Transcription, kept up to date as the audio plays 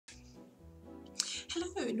Hello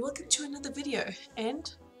and welcome to another video,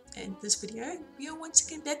 and in this video we are once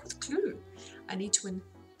again back with Clue. I need to win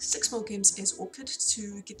 6 more games as Orchid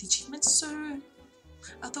to get the achievements, so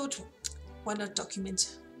I thought why not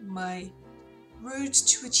document my road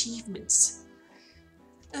to achievements.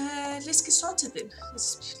 Let's get started then.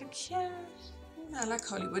 Let's look here. I like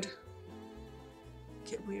Hollywood.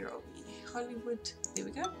 Okay, where are we? Hollywood, there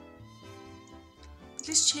we go. But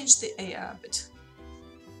let's change the AI a bit.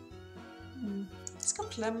 Let's go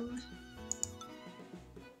Plum.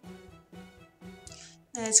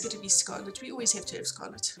 It's going to be Scarlet. We always have to have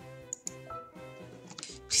Scarlet.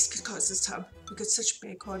 Please good cards this time. We got such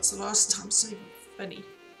bad cards the last time, so funny.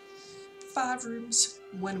 5 rooms,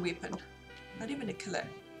 1 weapon. Not even a killer.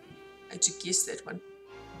 I had to guess that one.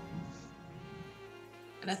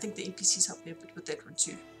 And I think the NPCs helped me a bit with that one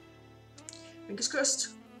too. Fingers crossed.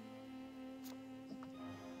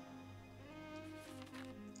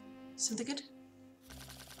 Something good?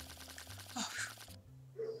 Oh,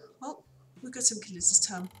 well, we got some killers this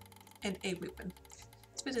time, and a weapon.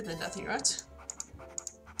 It's better than nothing, right?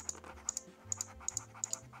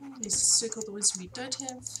 Let's circle the ones we don't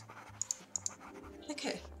have.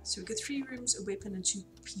 Okay, so we got 3 rooms, a weapon, and 2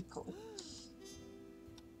 people.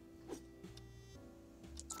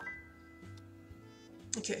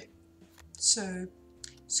 Okay, so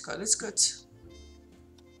Scarlet's got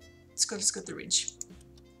the wrench.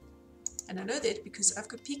 And I know that because I've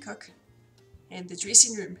got Peacock and the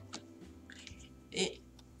dressing room.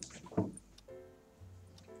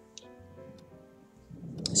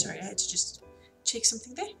 Sorry, I had to just check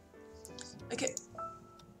something there. Okay,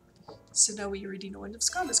 so now we already know one of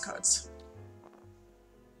Scarlet's cards.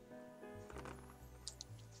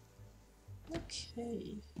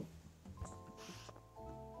 Okay.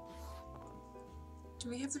 Do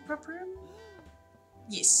we have the proper room?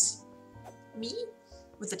 Yes. Me?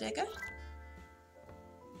 With a dagger?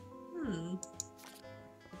 Oh,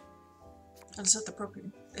 it's not the proper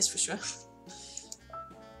room, that's for sure.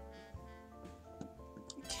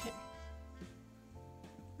 Okay.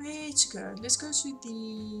 Where to go? Let's go to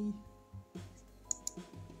the...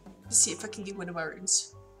 Let's see if I can get one of our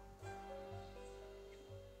rooms.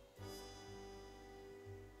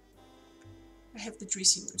 I have the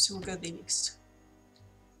dressing room, so we'll go there next.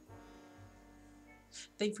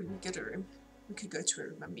 Thankfully we get a room. We could go to a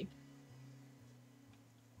room, I mean.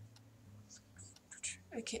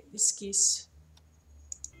 Okay, let's guess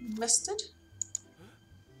mustard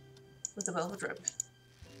with a velvet rope.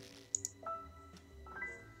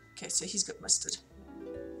 Okay, so he's got mustard.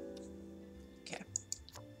 Okay.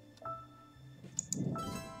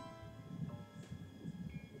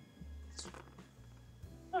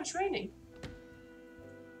 Oh, it's raining.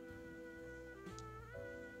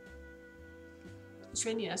 It's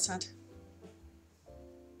raining outside.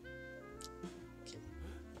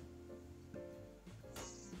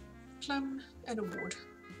 Plum and award.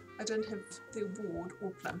 I don't have the award or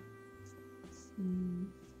plum.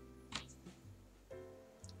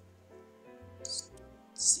 Let's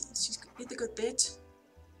see, she's either got that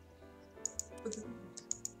or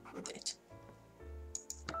that.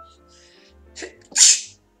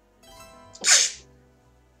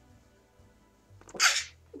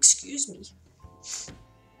 Excuse me.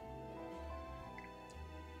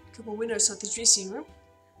 Couple windows at the dressing room.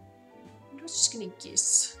 I'm just gonna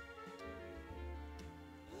guess.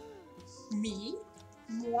 Me?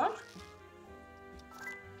 Moi?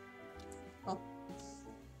 Oh.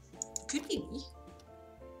 Could be me.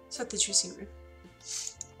 It's at the dressing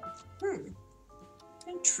room.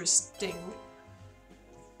 Interesting.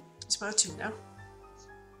 It's my turn now.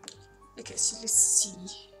 Okay, so let's see.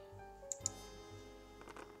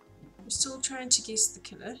 I'm still trying to guess the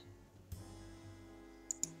killer.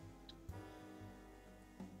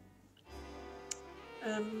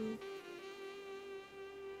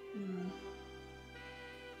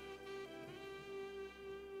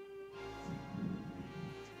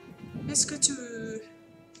 Let's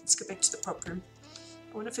go back to the prop room.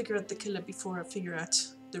 I want to figure out the killer before I figure out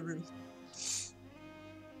the room.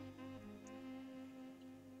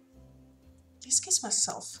 Let's guess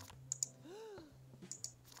myself.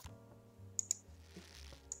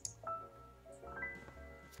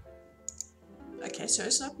 Okay, so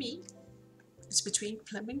it's not me. It's between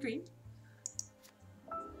plum and green.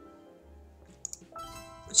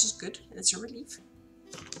 Which is good, it's a relief.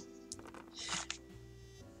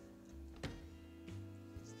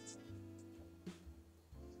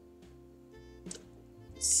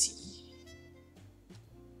 Let's see.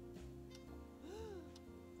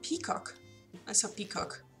 Peacock. I saw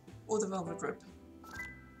Peacock. Or the velvet rope.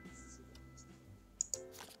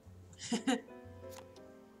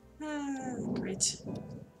 Ah, great.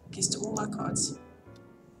 Guessed all my cards.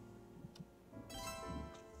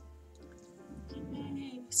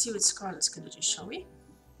 Okay. See what Scarlet's going to do, shall we?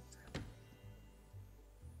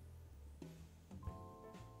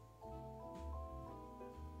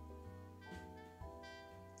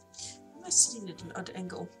 Am I sitting at an odd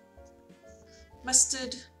angle?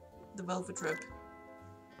 Mustard, the velvet rib.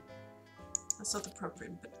 That's not the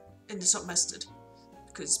problem, but and it's not mustard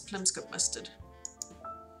because Plum's got mustard.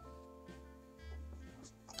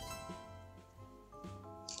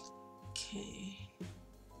 Okay.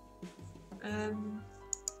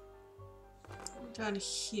 Down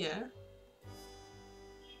here.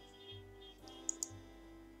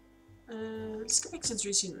 Let's go back to the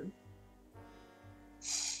dressing room.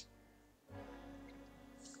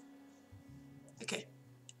 Okay,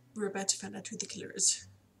 we're about to find out who the killer is.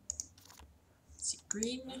 Let's see,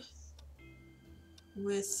 green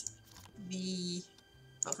with the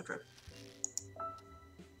velvet robe.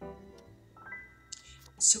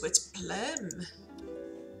 So it's Plum.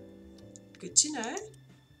 Good to know.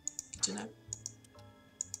 Good to know.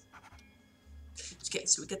 Okay,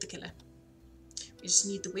 so we get the killer. We just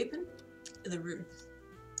need the weapon in the room.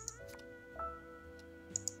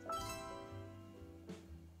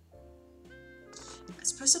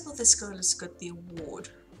 It's possible that Scarlet's got the award.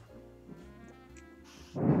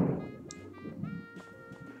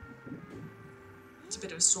 It's a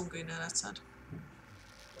bit of a storm going on outside.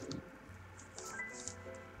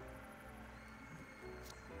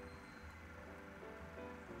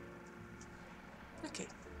 Okay.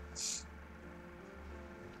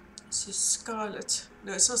 So Scarlet.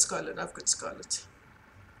 No, it's not Scarlet. I've got Scarlet.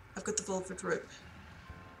 I've got the velvet rope.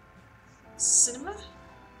 Cinema?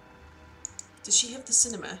 Does she have the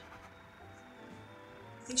cinema? I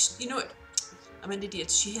think she, you know what? I'm an idiot.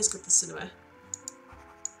 She has got the cinema.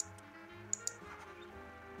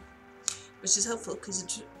 Which is helpful because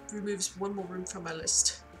it removes one more room from my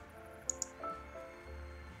list.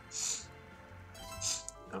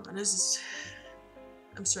 Oh, my nose is...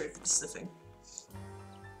 I'm sorry for the sniffing.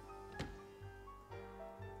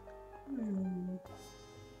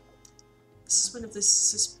 This is one of the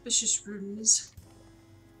suspicious rooms.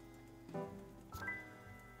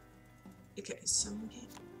 Okay, so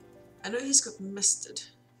I know he's got mustard,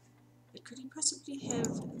 but could he possibly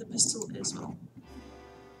have the pistol as well?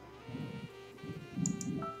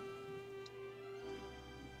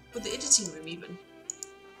 Or the editing room even.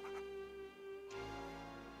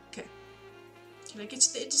 Okay. Can I get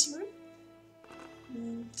to the editing room?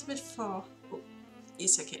 It's a bit far. Oh,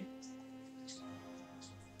 yes I can.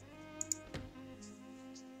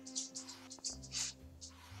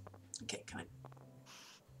 Okay, come on.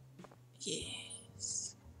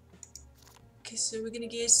 Yes. Okay, so we're gonna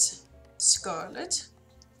guess Scarlet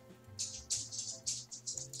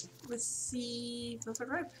with the velvet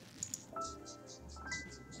rope.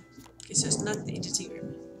 Okay, so it's not the editing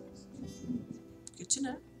room. Good to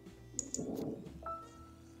know.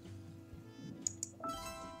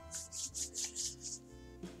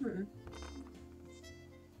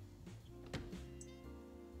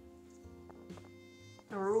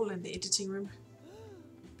 Now we're all in the editing room.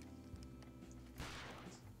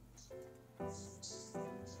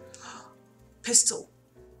 Pistol.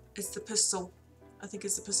 It's the pistol. I think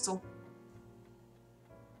it's the pistol.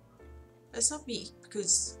 It's not me,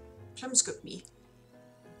 because Plum's got me.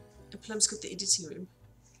 And Plum's got the editing room.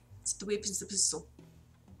 So the weapon's the pistol.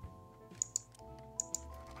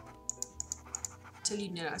 I'll tell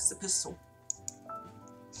you now, it's the pistol.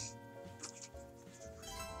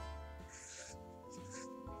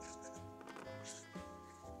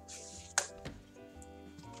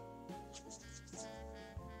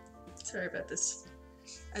 Sorry about this.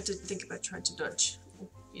 I did think about trying to dodge,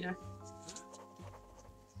 you know.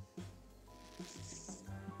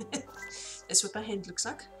 That's what my hand looks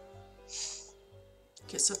like.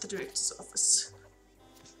 Okay, so at the director's office.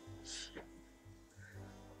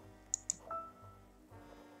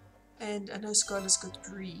 And I know Scarlet's got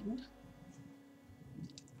green.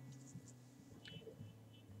 Okay,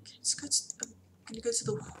 let's go to, I'm going to go to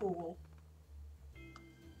the hall.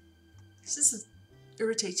 This is an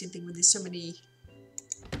irritating thing when there's so many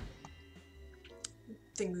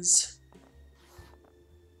things.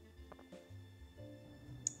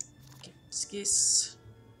 Okay, let's guess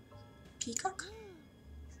peacock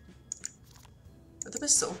with a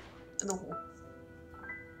pistol in the hall.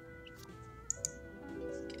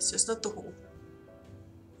 Okay, so it's not the hall.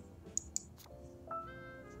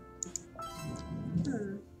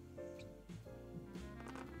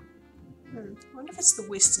 I wonder if it's the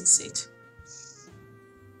western set.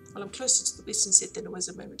 Well, I'm closer to the western set than I was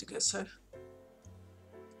a moment ago, so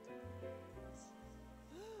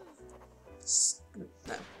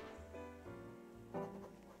No.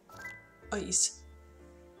 Oh yes,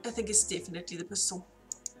 I think it's definitely the pistol.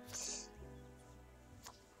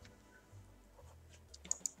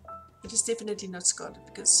 It is definitely not Scarlet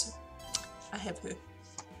because I have her.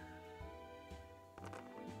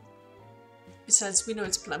 Besides, we know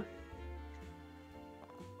it's Plum.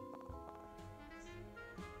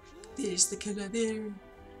 There's the killer there.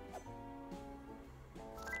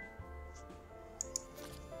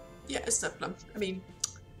 Yeah, it's not Plum. I mean,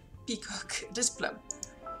 Peacock. It is Plum.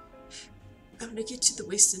 I'm gonna get to the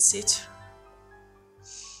western set.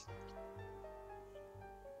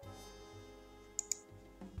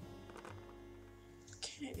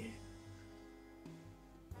 Okay.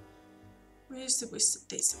 Where's the western?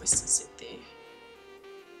 There's the western set there.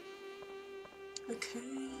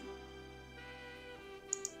 Okay.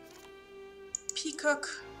 Peacock.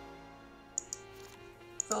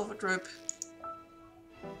 Velvet rope.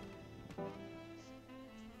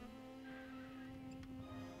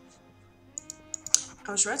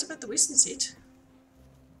 I was right about the western set.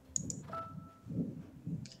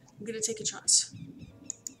 I'm gonna take a chance.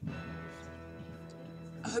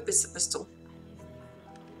 I hope it's the pistol.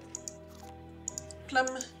 Plum,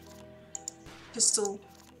 pistol,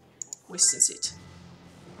 western set.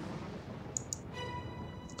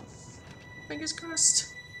 Fingers crossed.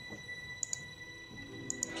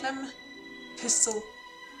 Plum, pistol.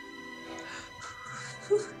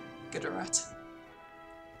 Get it right.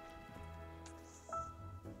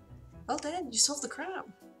 Well done, you solved the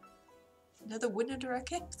crime. Another win under our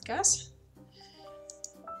cap, guys.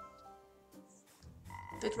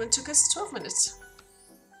 That one took us 12 minutes.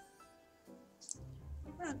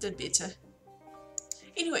 I've done better.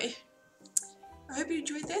 Anyway, I hope you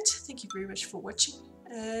enjoyed that. Thank you very much for watching.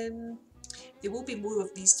 There will be more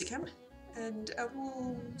of these to come. And I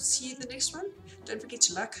will see you in the next one. Don't forget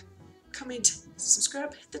to like, comment,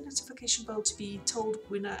 subscribe, hit the notification bell to be told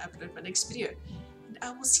when I upload my next video. And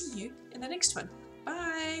I will see you in the next one.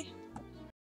 Bye!